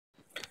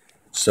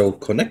So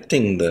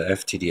connecting the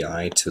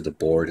FTDI to the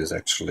board is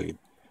actually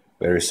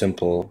very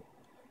simple.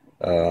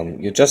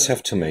 You just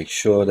have to make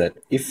sure that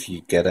if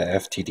you get a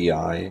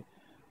FTDI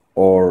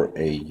or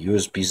a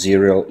USB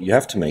serial, you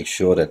have to make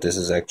sure that this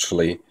is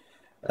actually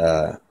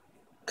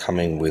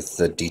coming with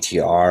the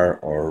DTR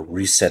or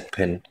reset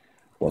pin,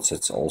 what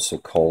it's also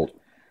called.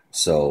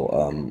 So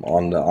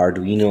on the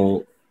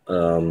Arduino,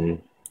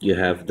 you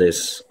have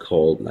this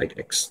called like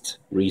XT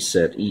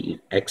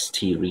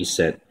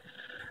reset,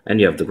 and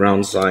you have the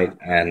ground side,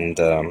 and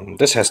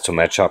this has to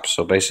match up.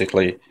 So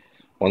basically,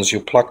 once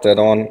you plug that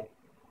on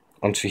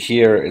onto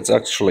here, it's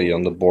actually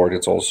on the board,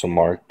 it's also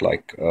marked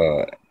like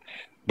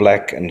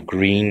black and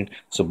green.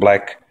 So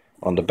black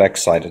on the back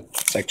side,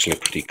 it's actually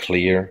pretty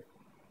clear.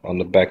 On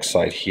the back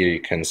side here,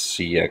 you can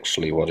see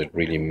actually what it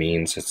really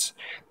means. It's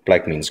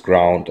black means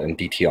ground, and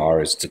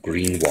DTR is the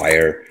green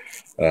wire.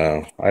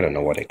 I don't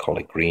know why they call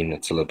it green.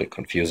 It's a little bit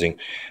confusing.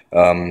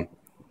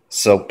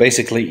 So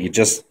basically, you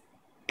just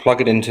plug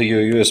it into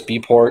your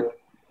USB port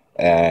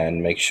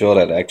and make sure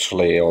that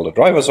actually all the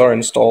drivers are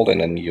installed,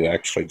 and then you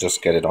actually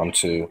just get it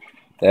onto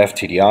the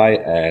FTDI.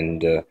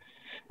 And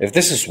if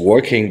this is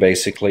working,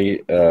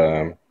 basically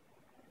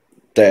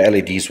the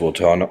LEDs will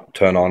turn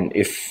on.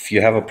 If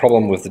you have a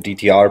problem with the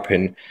DTR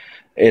pin,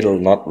 it'll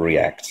not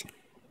react.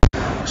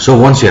 So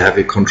once you have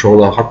your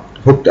controller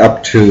hooked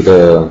up to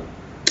the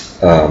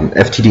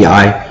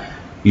FTDI,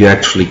 you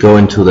actually go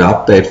into the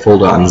update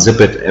folder,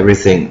 unzip it,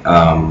 everything,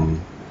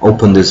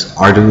 open this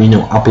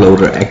Arduino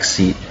uploader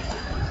exe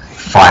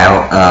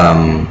file,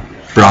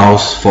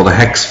 browse for the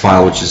hex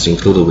file which is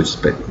included, which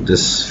is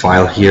this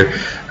file here,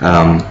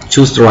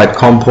 choose the right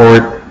COM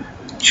port,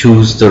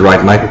 choose the right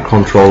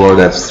microcontroller,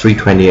 that's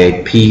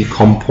 328p.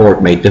 COM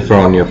port may differ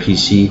on your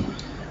PC.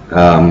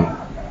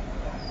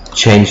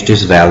 Change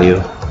this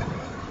value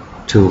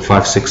to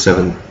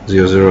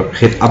 56700,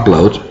 hit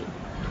upload.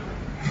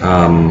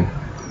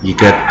 You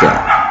get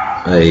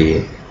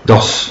a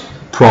DOS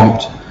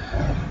prompt.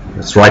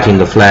 It's writing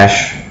the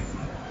flash.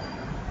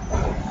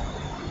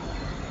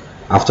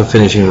 After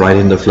finishing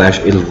writing the flash,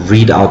 it'll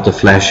read out the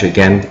flash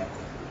again.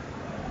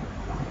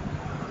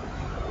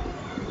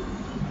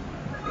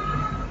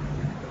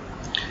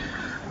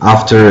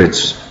 After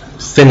it's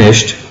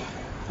finished,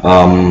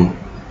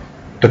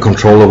 the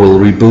controller will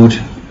reboot.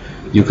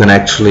 You can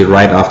actually,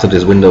 right after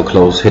this window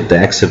close, hit the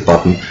exit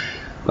button.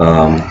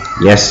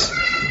 Yes,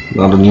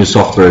 now the new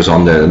software is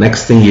on there. The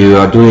next thing you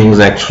are doing is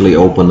actually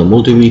open the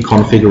MultiV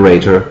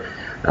configurator.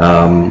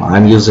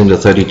 I'm using the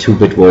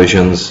 32-bit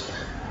versions.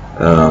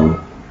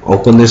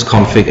 Open this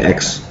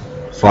config.x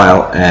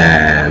file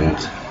and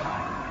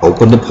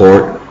open the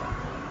port.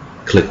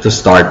 Click the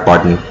start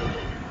button.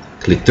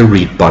 Click the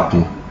read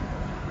button.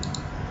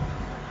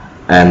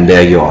 And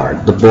there you are.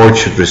 The board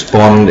should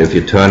respond if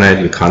you turn it.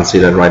 You can't see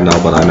that right now,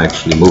 but I'm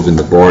actually moving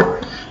the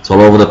board. It's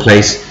all over the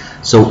place.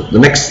 So the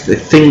next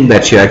thing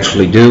that you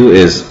actually do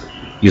is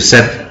you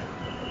set,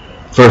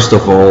 first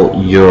of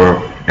all, your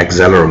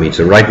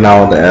accelerometer. Right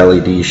now the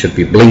LED should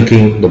be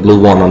blinking, the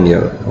blue one on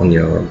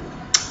your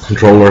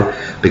controller,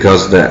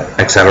 because the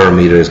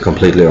accelerometer is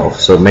completely off.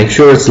 So make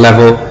sure it's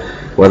level,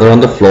 whether on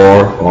the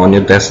floor or on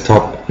your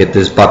desktop. Hit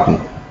this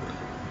button.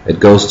 It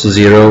goes to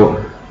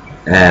 0,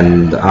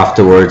 and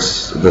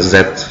afterwards the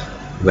Z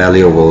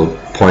value will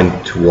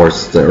point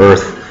towards the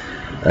earth,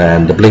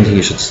 and the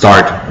blinking should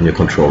start on your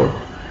controller.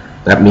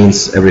 That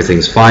means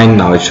everything's fine.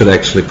 Now it should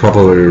actually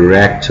properly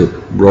react to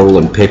roll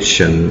and pitch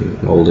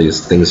and all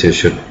these things here.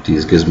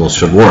 These gizmos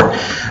should work.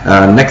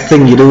 Next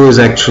thing you do is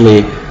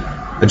actually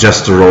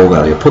adjust the roll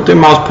value. Put the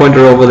mouse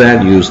pointer over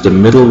that. Use the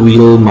middle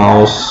wheel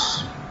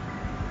mouse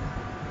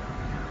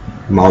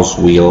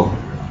wheel.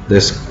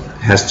 This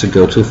has to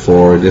go to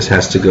 4. This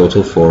has to go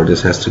to 4.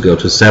 This has to go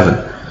to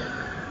 7.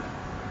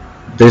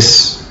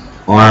 This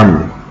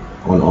arm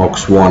on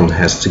aux1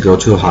 has to go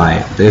to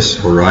high. This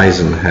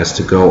horizon has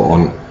to go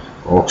on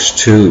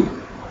aux2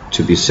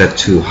 to be set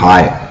to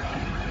high.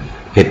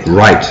 Hit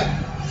right.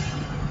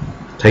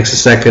 Takes a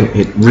second.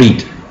 Hit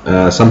read.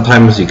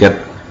 Sometimes you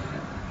get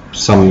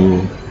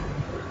some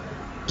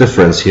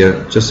difference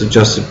here. Just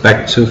adjust it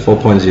back to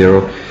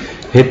 4.0.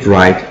 Hit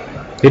right.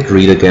 Hit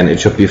read again. It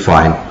should be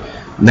fine.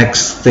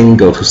 Next thing,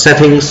 go to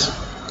settings.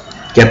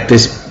 Get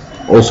this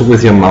also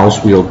with your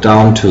mouse wheel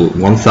down to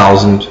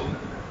 1000.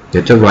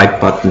 Hit the right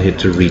button. Hit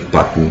the read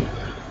button.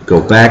 Go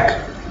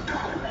back.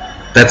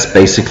 That's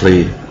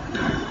basically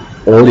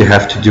all you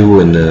have to do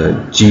in the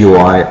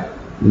GUI,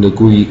 in the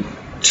GUI,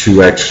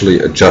 to actually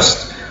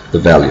adjust the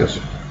values.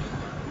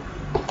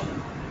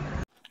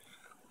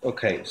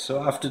 Okay,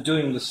 so after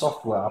doing the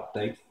software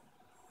update,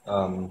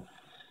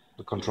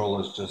 the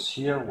controller is just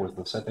here with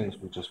the settings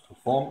we just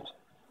performed.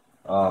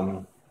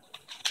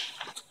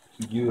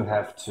 You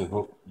have to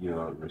hook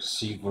your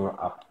receiver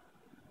up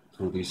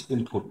through these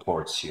input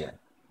ports here.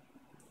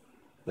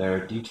 There are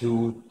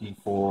D2,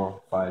 D4,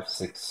 5,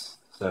 6,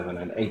 7,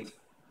 and 8,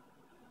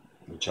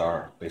 which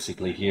are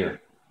basically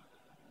here.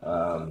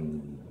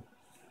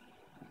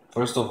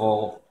 First of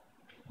all,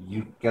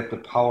 you get the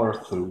power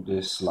through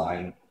this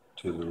line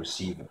to the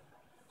receiver.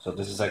 So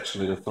this is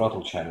actually the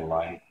throttle channel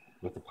line.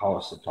 with the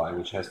power supply,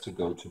 which has to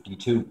go to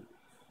D2.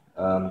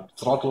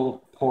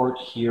 Throttle port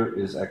here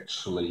is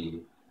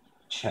actually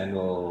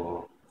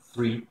channel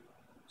 3.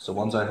 So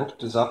once I hook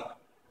this up,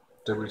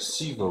 the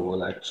receiver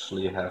will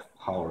actually have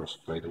power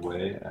straight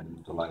away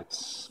and the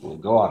lights will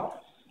go on.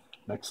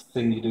 Next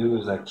thing you do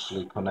is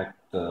actually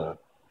connect the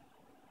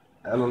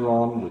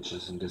aileron, which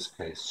is in this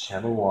case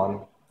channel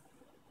 1.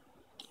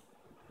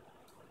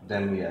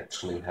 Then we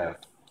actually have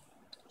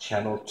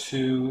channel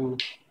 2,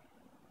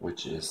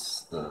 which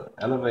is the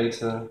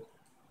elevator.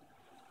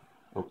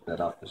 Hook that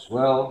up as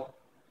well.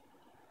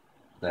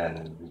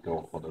 Then we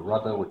go for the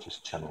rudder, which is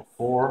channel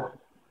 4.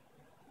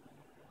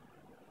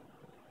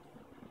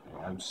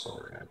 Oh, I'm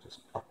sorry, I just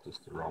plugged this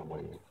the wrong way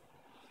in.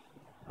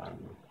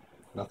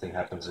 Nothing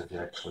happens if you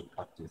actually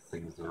plug these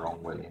things the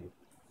wrong way in,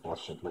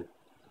 fortunately.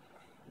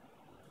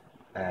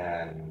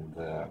 And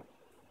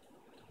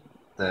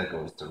there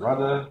goes the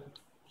rudder,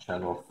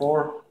 channel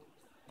 4.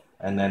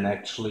 And then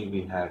actually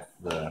we have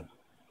the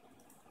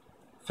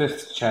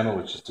 5th channel,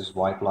 which is this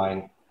white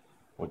line,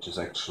 which is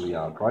actually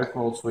our drive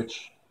mode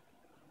switch.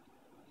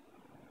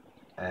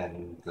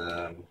 And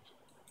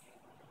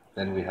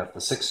then we have the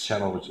 6th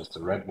channel, which is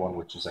the red one,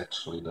 which is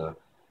actually the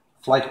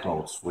flight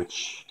mode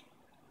switch.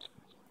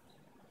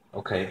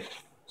 Okay,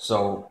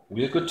 so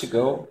we're good to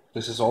go.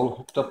 This is all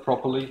hooked up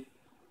properly.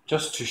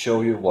 Just to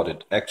show you what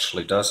it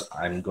actually does,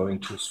 I'm going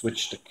to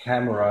switch the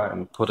camera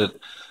and put it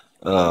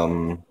a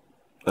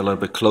little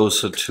bit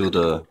closer to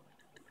the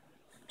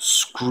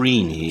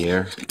screen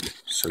here,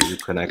 so you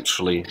can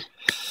actually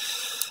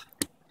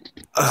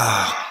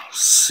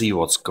see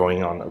what's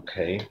going on.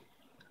 Okay,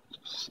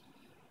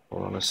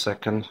 hold on a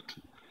second.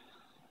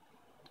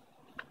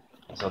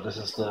 So this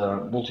is the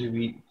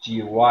Multi-V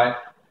GUI.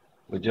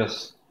 We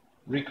just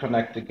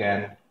reconnect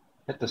again,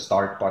 hit the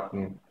start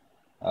button.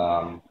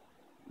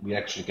 We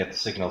actually get the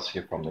signals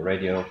here from the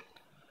radio.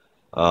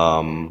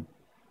 Now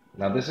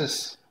this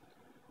is,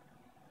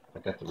 I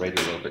get the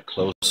radio a little bit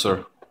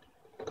closer.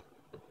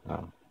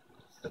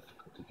 It's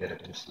difficult to get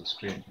it into the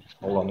screen.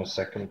 Hold on a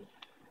second.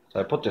 So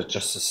I put this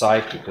just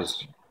aside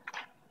because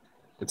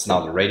it's now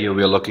the radio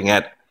we're looking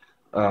at.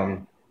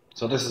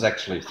 So this is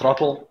actually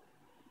throttle.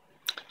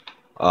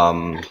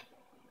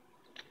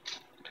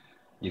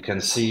 You can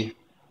see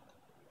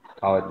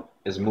how it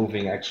is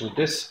moving. Actually,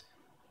 this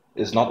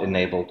is not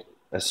enabled.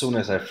 As soon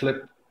as I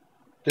flip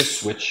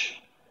this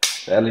switch,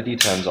 the LED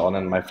turns on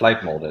and my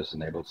flight mode is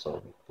enabled.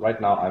 So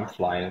right now I'm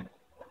flying.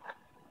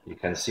 You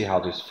can see how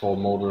these 4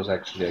 motors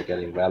actually are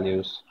getting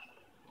values.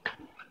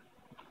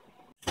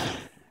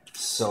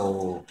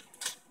 So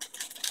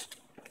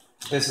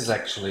this is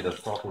actually the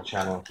throttle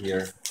channel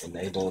here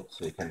enabled.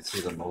 So you can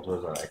see the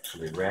motors are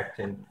actually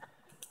reacting.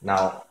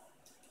 Now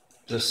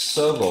the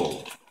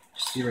servo,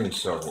 steering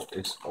servo,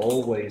 is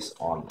always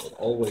on. It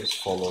always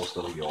follows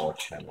the yaw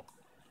channel.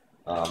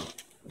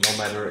 No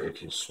matter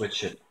if you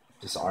switch it,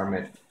 disarm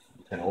it,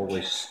 you can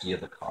always steer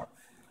the car.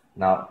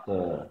 Now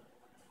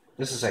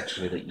this is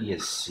actually the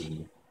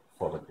ESC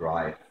for the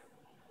drive,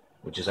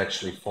 which is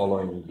actually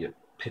following your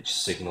pitch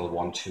signal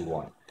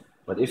 121.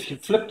 But if you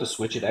flip the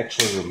switch, it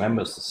actually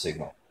remembers the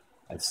signal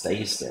and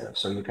stays there.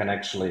 So you can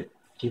actually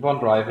keep on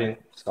driving,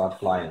 start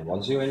flying.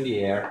 Once you're in the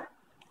air,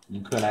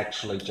 you can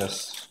actually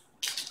just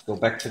go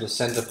back to the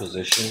center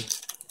position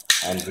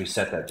and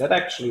reset that. That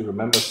actually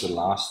remembers the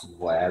last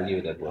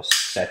value that was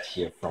set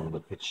here from the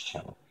pitch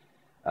channel.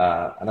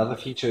 Another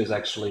feature is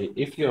actually,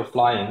 if you're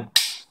flying,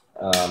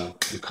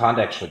 you can't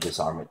actually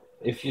disarm it.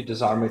 If you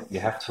disarm it, you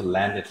have to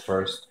land it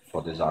first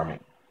for disarming.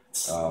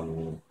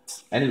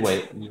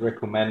 Anyway, we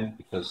recommend,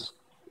 because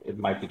it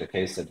might be the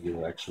case that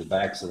you actually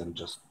by accident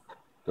just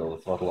go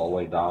the throttle all the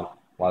way down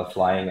while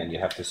flying and you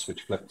have this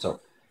switch flipped. So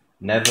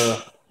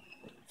never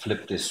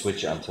flip this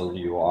switch until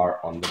you are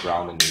on the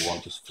ground and you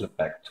want to flip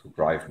back to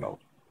drive mode.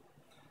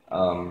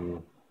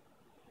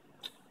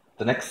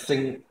 The next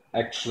thing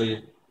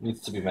actually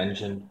needs to be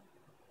mentioned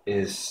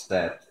is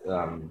that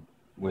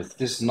with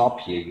this knob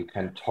here, you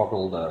can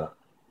toggle the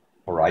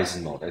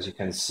horizon mode. As you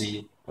can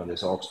see, when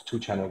this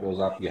AUX2 channel goes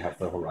up, you have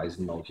the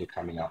horizon mode here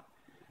coming up.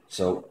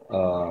 So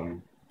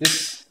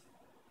this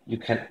you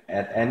can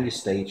at any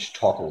stage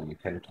toggle. You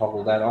can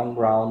toggle that on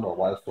ground or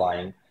while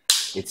flying.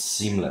 It's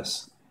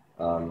seamless.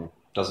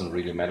 Doesn't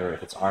really matter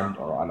if it's armed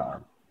or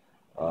unarmed.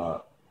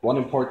 One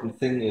important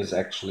thing is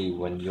actually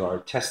when you are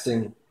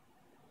testing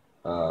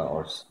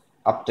or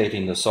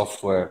updating the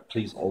software,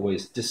 please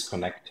always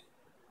disconnect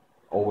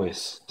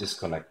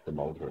the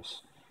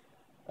motors.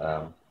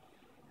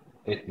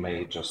 It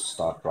may just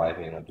start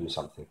driving or do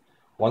something.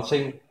 One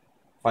thing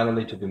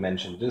finally to be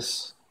mentioned,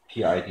 this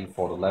PID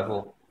for the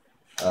level,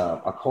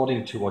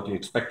 according to what you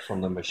expect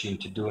from the machine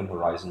to do in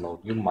horizon mode,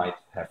 you might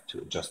have to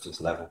adjust this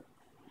level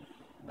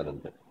a little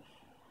bit.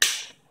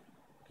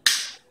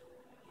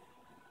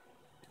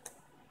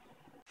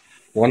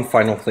 One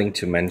final thing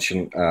to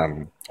mention,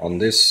 on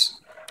this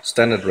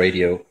standard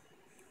radio,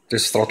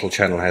 this throttle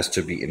channel has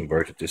to be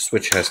inverted. The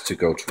switch has to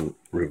go to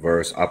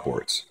reverse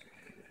upwards.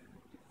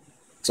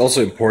 It's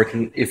also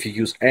important, if you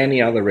use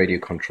any other radio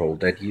control,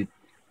 that you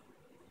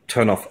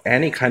turn off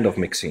any kind of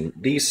mixing.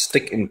 These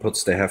stick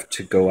inputs, they have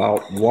to go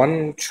out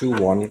 1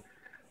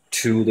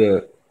 to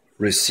the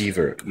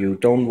receiver. You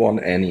don't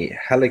want any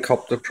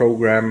helicopter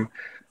program.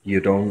 You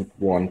don't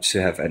want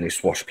to have any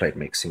swash plate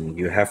mixing.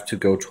 You have to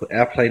go to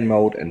airplane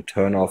mode and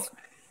turn off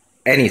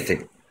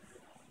anything.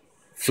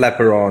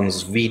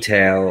 Flaperons,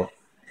 VTail,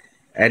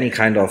 any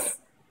kind of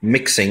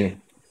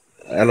mixing,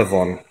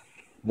 Elevon,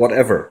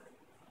 whatever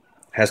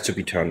has to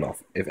be turned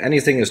off. If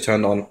anything is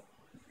turned on,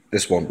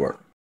 this won't work.